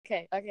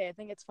Okay. I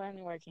think it's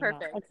finally working now.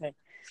 Perfect. Okay.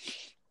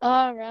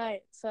 All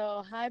right.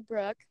 So, hi,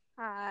 Brooke.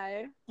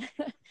 Hi.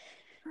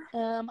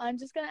 I'm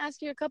just gonna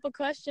ask you a couple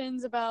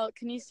questions about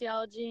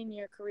kinesiology and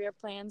your career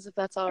plans, if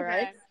that's all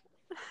right. Okay.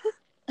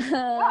 Yeah,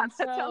 that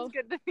sounds So,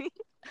 good to me.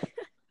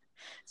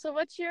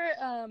 what's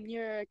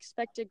your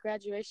expected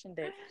graduation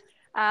date?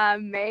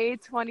 May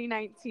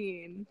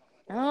 2019.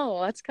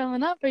 Oh, that's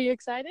coming up. Are you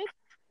excited?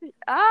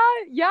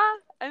 Yeah,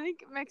 I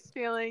think mixed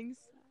feelings.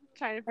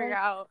 Trying to figure Right.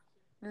 out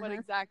what Uh-huh.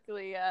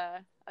 exactly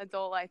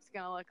adult life's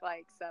gonna look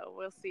like. So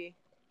we'll see.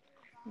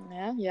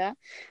 Yeah, yeah.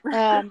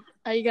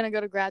 Are you gonna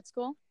go to grad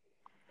school?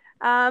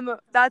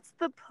 That's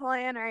the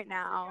plan right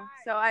now.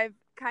 So I've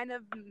kind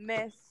of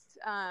missed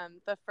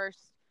the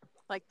first,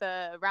 like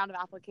the round of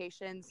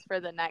applications for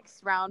the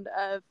next round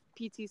of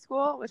PT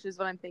school, which is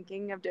what I'm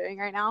thinking of doing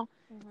right now.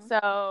 Mm-hmm.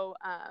 So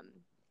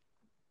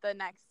the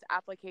next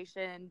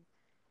application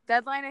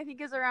deadline I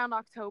think is around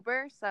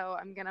October. So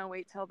I'm gonna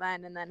wait till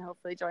then and then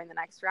hopefully join the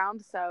next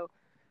round. So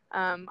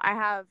I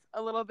have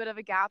a little bit of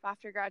a gap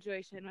after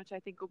graduation, which I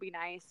think will be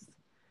nice.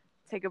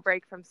 Take a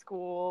break from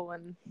school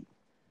and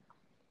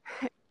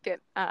get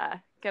a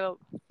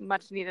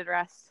much needed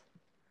rest.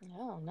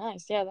 Oh,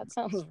 nice. Yeah, that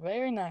sounds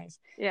very nice.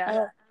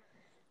 Yeah.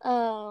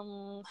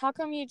 How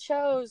come you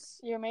chose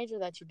your major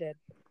that you did?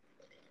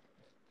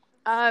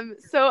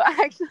 So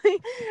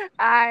actually,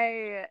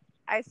 I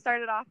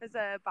started off as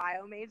a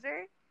bio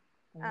major,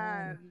 Mm.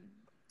 um,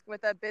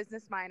 with a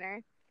business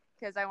minor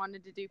because I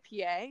wanted to do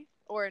PA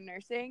or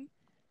nursing,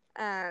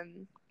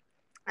 um,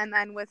 and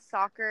then with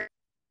soccer,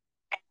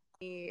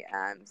 the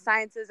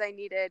sciences I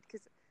needed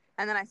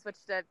and then I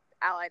switched to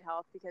allied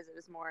health because it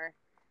was more,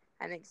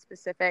 I think,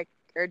 specific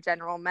or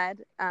general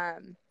med.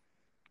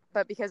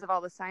 But because of all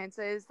the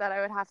sciences that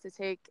I would have to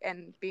take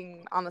and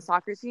being on the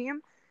soccer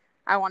team,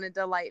 I wanted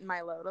to lighten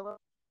my load a little.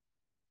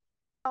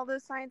 All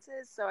those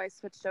sciences, so I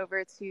switched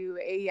over to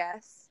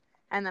AES,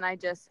 and then I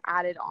just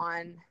added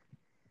on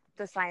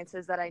the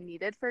sciences that I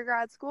needed for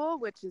grad school,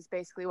 which is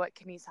basically what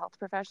Kines Health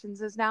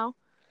Professions is now.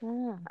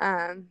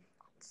 Mm.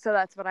 So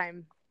that's what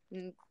I'm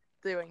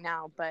doing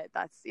now, but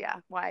that's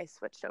why I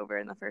switched over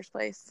in the first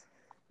place.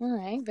 All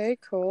right, very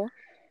cool.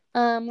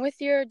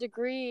 With your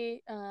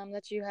degree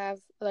that you have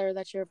or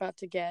that you're about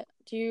to get,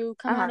 do you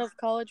come out Uh-huh. of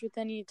college with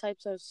any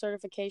types of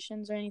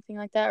certifications or anything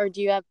like that, or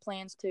do you have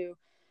plans to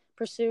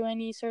pursue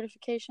any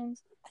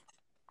certifications?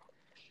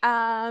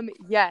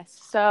 Yes.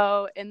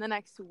 So in the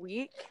next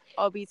week,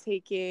 I'll be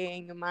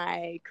taking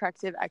my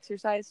corrective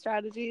exercise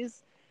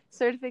strategies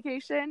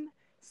certification.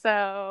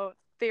 So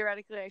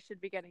theoretically, I should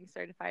be getting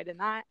certified in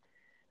that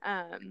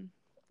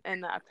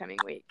in the upcoming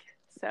week.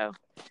 So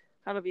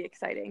that'll be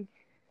exciting.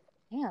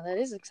 Yeah, that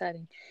is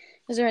exciting.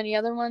 Is there any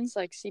other ones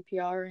like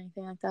CPR or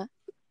anything like that?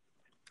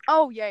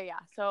 Oh, yeah.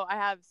 So I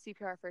have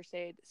CPR first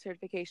aid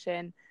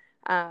certification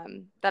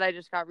that I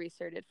just got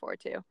recerted for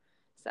too.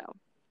 So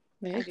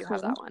I Very do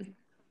have cool. that one.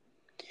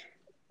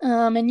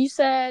 And you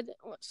said,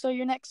 so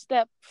your next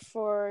step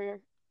for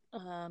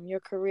your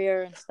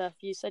career and stuff,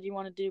 you said you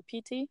want to do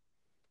PT?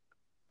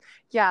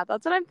 Yeah,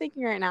 that's what I'm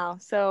thinking right now.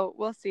 So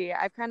we'll see.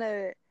 I've kind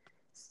of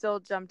still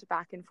jumped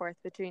back and forth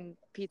between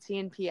PT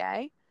and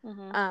PA.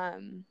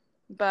 Mm-hmm.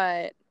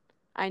 But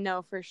I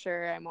know for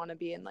sure I want to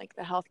be in like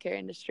the healthcare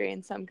industry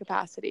in some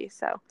capacity.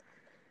 So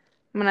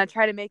I'm going to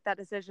try to make that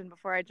decision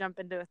before I jump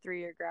into a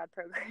 3-year grad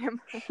program.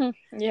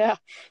 Yeah,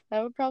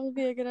 that would probably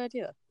be a good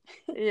idea.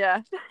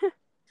 Yeah.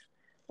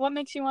 What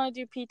makes you want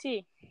to do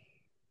PT?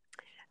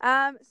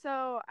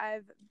 So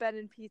I've been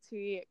in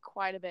PT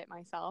quite a bit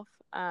myself.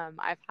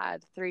 I've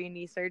had 3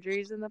 knee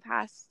surgeries in the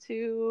past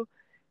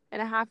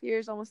 2.5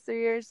 years, almost 3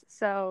 years.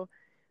 So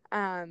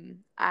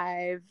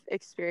I've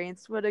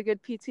experienced what a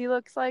good PT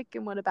looks like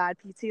and what a bad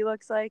PT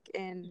looks like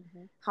and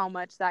Mm-hmm. how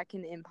much that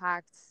can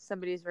impact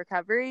somebody's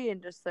recovery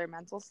and just their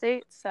mental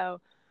state. So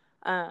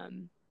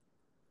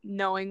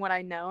knowing what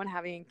I know and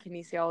having a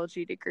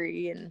kinesiology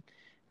degree and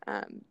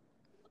um,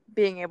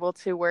 being able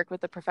to work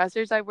with the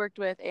professors I've worked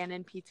with and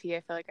in PT,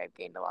 I feel like I've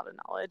gained a lot of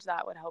knowledge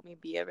that would help me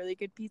be a really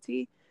good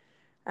PT.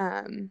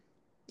 And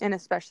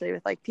especially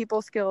with like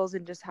people skills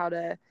and just how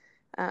to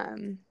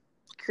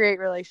create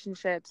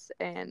relationships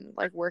and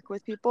like work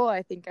with people,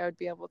 I think I would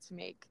be able to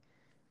make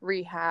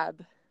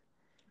rehab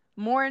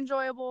more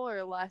enjoyable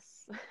or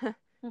less,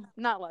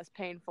 not less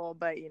painful,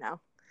 but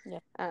Yeah.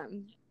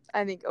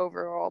 I think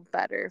overall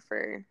better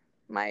for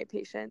my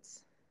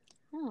patients.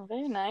 Oh,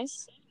 very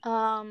nice.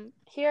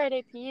 Here at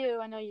APU,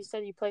 I know you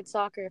said you played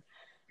soccer.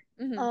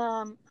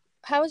 Mm-hmm.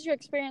 How has your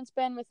experience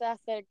been with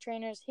athletic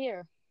trainers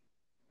here?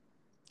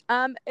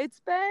 It's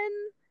been,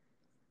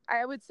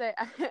 I would say,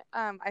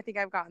 I think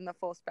I've gotten the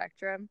full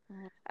spectrum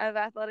Mm-hmm. of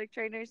athletic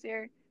trainers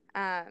here.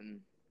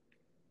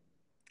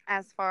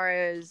 As far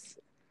as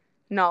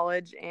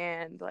knowledge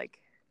and like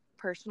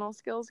personal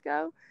skills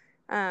go,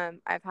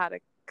 I've had a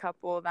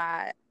couple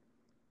that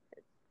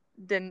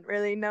didn't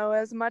really know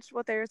as much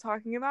what they were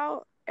talking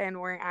about and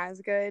weren't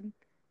as good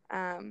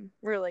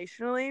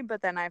relationally,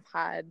 but then I've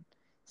had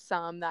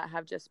some that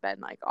have just been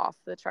like off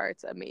the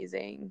charts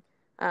amazing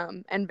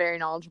and very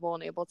knowledgeable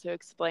and able to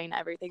explain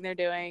everything they're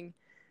doing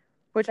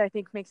which I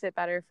think makes it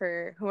better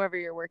for whoever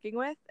you're working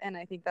with. And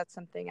I think that's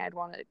something I'd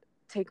want to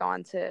take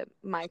on to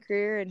my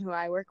career and who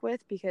I work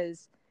with,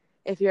 because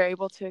if you're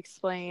able to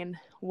explain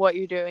what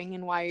you're doing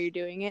and why you're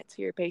doing it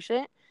to your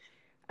patient,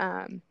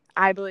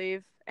 I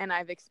believe, and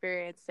I've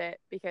experienced it,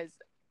 because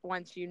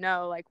once you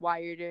know like why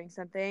you're doing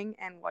something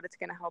and what it's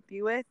going to help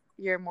you with,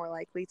 you're more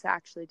likely to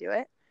actually do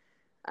it.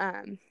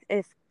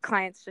 If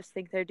clients just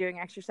think they're doing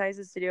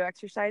exercises to do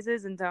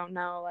exercises and don't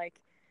know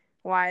like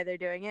why they're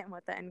doing it and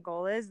what the end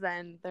goal is,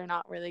 then they're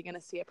not really going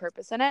to see a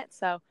purpose in it.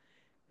 So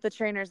the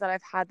trainers that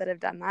I've had that have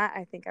done that,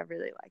 I think I've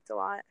really liked a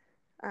lot.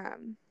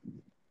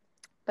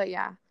 But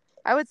yeah,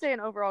 I would say an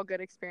overall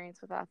good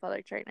experience with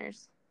athletic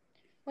trainers.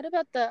 What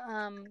about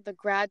the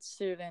grad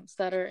students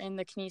that are in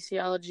the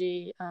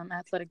kinesiology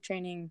athletic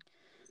training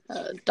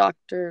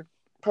doctor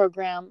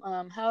program?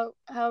 How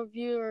have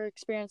your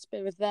experience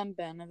been with them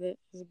been? Has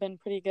it been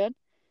pretty good?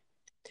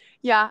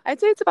 Yeah, I'd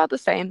say it's about the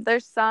same.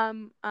 There's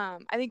some, I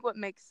think what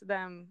makes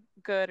them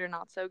good or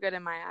not so good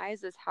in my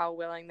eyes is how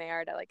willing they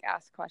are to like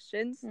ask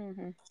questions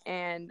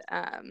and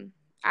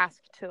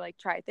ask to like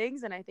try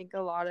things. And I think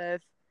a lot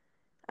of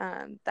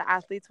the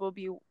athletes will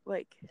be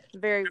like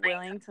very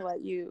willing to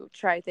let you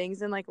try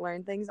things and like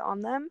learn things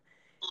on them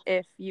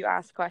if you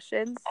ask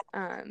questions.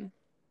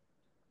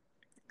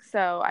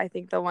 So I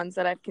think the ones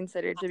that I've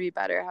considered to be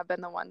better have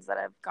been the ones that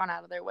have gone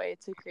out of their way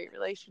to create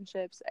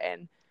relationships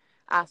and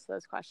ask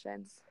those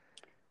questions.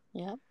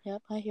 Yep,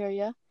 I hear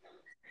you.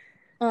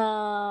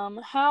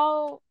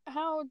 How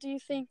do you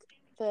think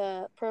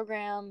the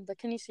program, the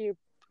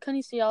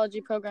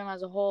kinesiology program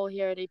as a whole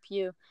here at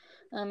APU,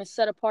 is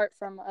set apart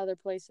from other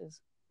places?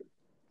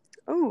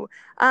 Oh,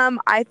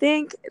 I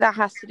think that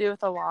has to do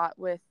with a lot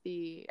with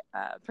the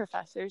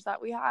professors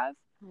that we have.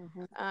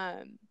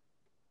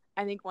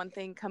 I think one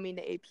thing coming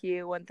to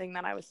APU, one thing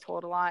that I was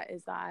told a lot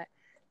is that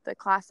the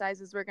class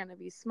sizes were going to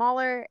be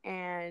smaller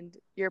and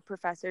your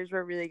professors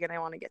were really going to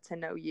want to get to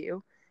know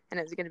you, and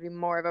it was going to be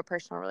more of a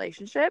personal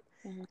relationship.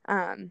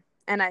 And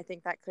I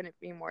think that couldn't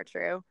be more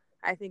true.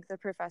 I think the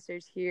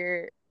professors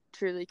here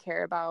truly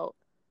care about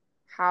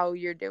how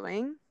you're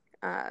doing,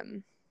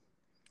 and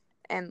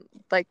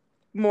like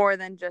more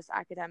than just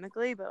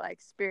academically, but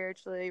like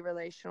spiritually,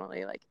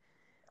 relationally, like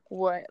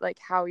what, like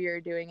how you're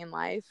doing in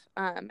life.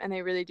 And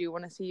they really do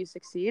want to see you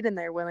succeed, and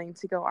they're willing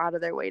to go out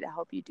of their way to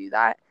help you do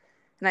that.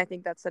 And I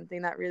think that's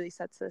something that really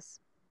sets this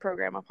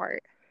program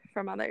apart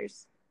from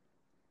others.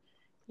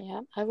 Yeah,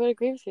 I would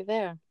agree with you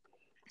there.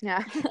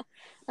 Yeah.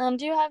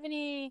 Do you have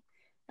any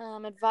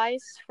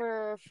advice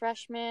for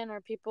freshmen or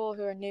people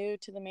who are new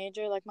to the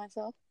major like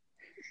myself?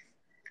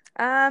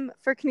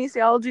 For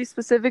kinesiology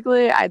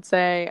specifically, I'd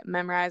say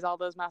memorize all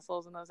those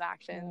muscles and those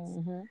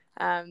actions.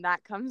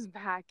 That comes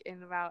back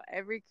in about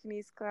every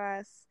kines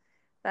class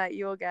that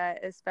you'll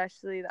get,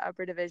 especially the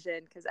upper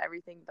division, because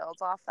everything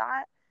builds off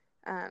that.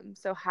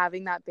 So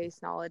having that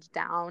base knowledge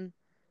down,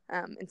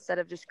 instead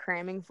of just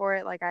cramming for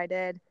it like I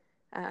did,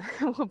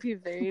 will be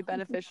very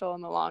beneficial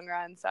in the long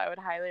run. So I would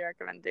highly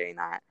recommend doing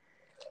that.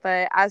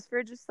 But as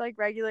for just like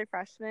regular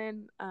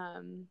freshmen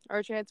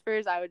or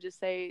transfers, I would just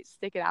say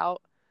stick it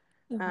out.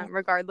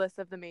 Regardless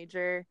of the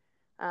major.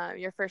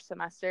 Your first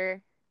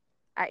semester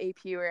at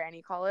APU or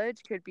any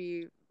college could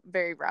be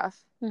very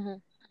rough.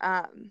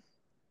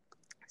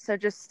 So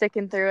just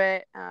sticking through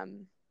it,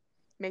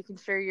 making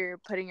sure you're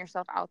putting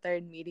yourself out there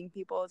and meeting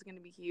people is going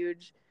to be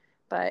huge,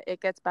 but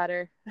it gets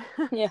better.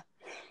 Yeah.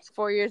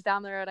 4 years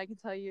down the road, I can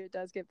tell you it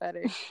does get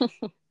better.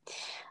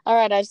 All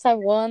right, I just have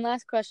one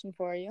last question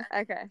for you.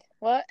 Okay.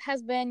 What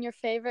has been your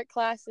favorite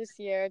class this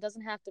year? It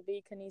doesn't have to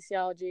be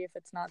kinesiology if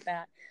it's not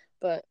that,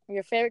 but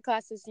your favorite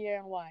class this year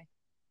and why?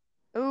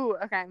 Ooh,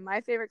 okay.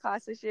 My favorite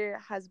class this year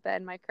has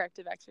been my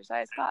corrective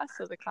exercise class,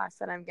 so the class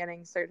that I'm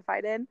getting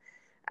certified in.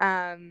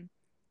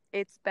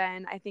 It's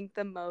been, I think,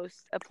 the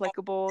most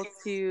applicable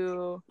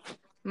to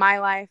my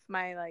life,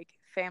 my like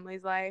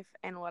family's life,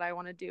 and what I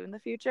want to do in the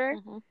future.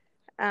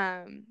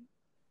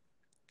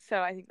 So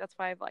I think that's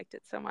why I've liked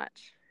it so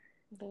much.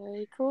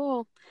 Very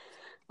cool.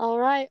 All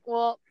right.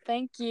 Well,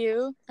 thank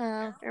you.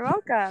 You're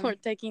welcome for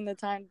taking the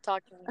time to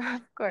talk to me.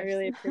 Of course. I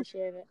really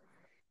appreciate it.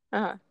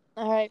 All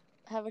right.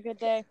 Have a good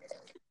day.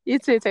 You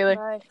too, Taylor.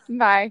 Bye.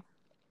 Bye.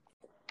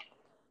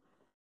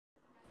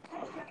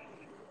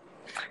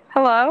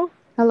 Hello?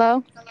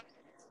 Hello?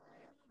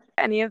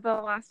 Any of the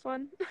last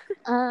one?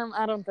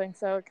 I don't think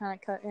so. It kind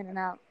of cut in and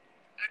out.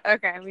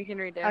 Okay, we can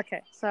redo.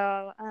 Okay.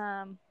 So,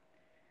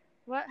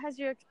 what has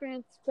your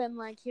experience been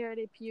like here at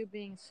APU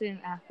being a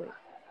student athlete?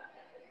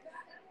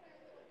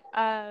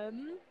 I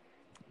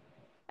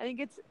think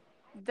it's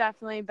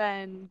definitely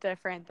been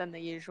different than the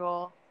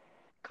usual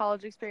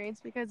college experience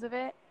because of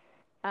it.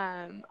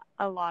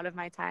 A lot of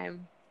my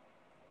time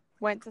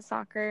went to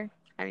soccer.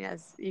 I mean,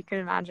 as you can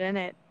imagine,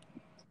 it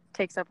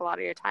takes up a lot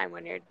of your time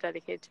when you're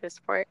dedicated to a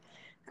sport.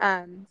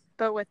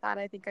 But with that,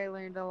 I think I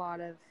learned a lot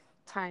of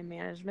time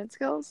management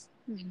skills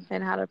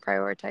and how to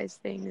prioritize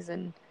things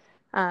and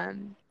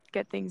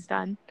get things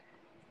done.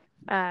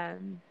 I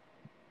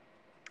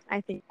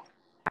think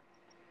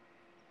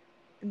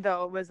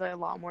though it was a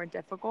lot more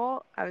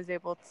difficult, I was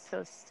able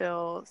to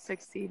still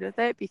succeed with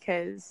it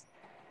because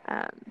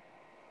um,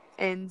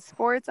 in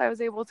sports, I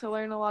was able to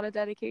learn a lot of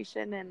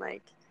dedication and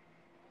like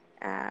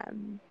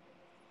um,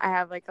 I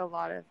have like a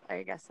lot of,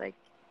 I guess, like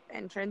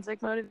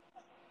intrinsic motivation.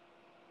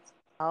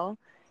 Well.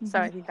 So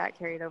Mm-hmm. I think that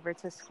carried over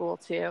to school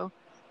too.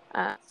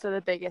 So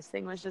the biggest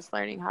thing was just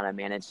learning how to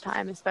manage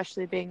time,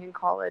 especially being in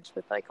college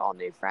with like all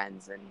new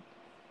friends and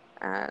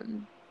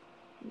um,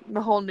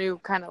 the whole new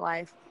kind of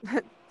life,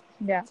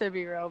 Yeah. to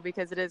be real,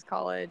 because it is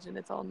college and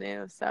it's all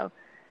new. So,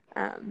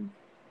 um,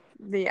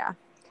 yeah.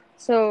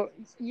 So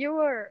you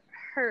were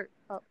hurt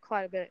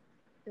quite a bit.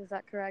 Is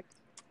that correct?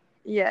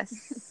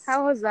 Yes.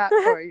 How was that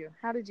for you?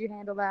 How did you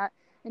handle that?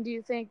 And do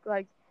you think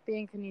like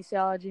being a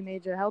kinesiology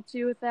major helped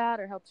you with that,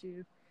 or helped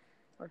you,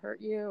 or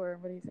hurt you, or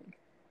what do you think?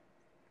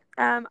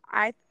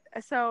 I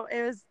so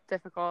it was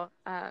difficult.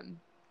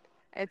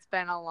 It's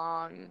been a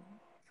long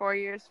 4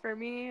 years for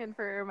me and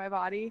for my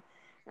body,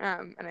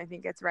 and I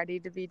think it's ready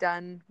to be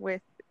done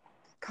with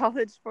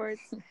college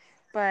sports.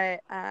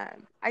 But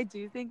I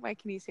do think my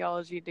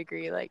kinesiology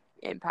degree like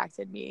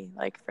impacted me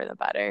like for the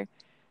better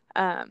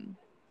um,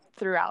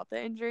 throughout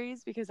the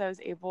injuries because I was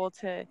able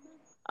to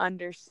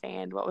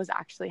understand what was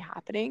actually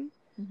happening.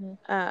 Mm-hmm.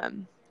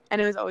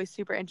 And it was always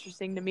super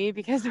interesting to me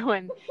because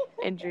when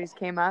injuries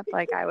came up,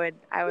 like I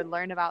would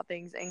learn about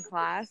things in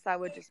class that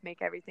would just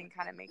make everything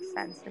kind of make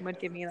sense and would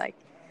give me like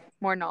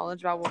more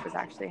knowledge about what was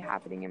actually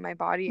happening in my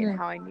body and Mm.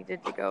 how I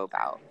needed to go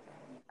about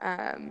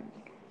um,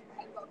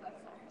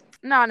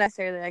 not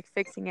necessarily like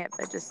fixing it,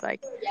 but just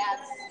like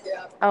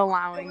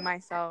allowing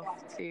myself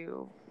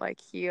to like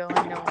heal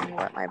and knowing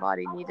what my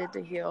body needed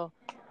to heal,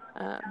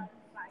 um,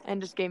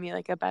 and just gave me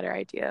like a better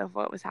idea of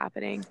what was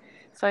happening.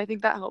 So I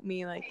think that helped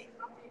me like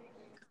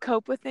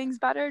cope with things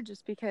better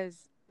just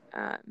because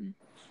um,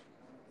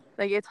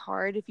 like it's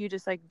hard if you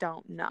just like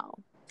don't know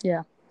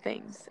Yeah.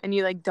 things and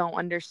you like don't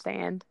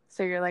understand,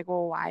 so you're like,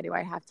 well, why do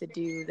I have to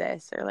do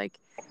this, or like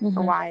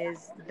Mm-hmm. why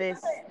is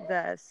this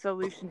the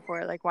solution for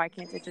it, like why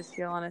can't it just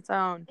heal on its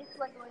own.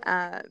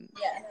 um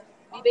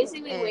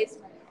it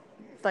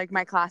like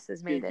my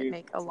classes made it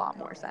make a lot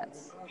more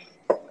sense.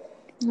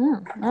 Yeah.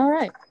 All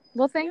right.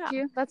 Well, thank Yeah,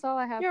 you. That's all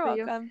I have you're for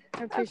you. welcome.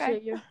 I Okay.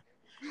 appreciate you.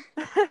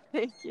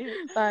 Thank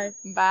you. Bye.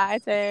 Bye,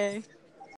 Tay.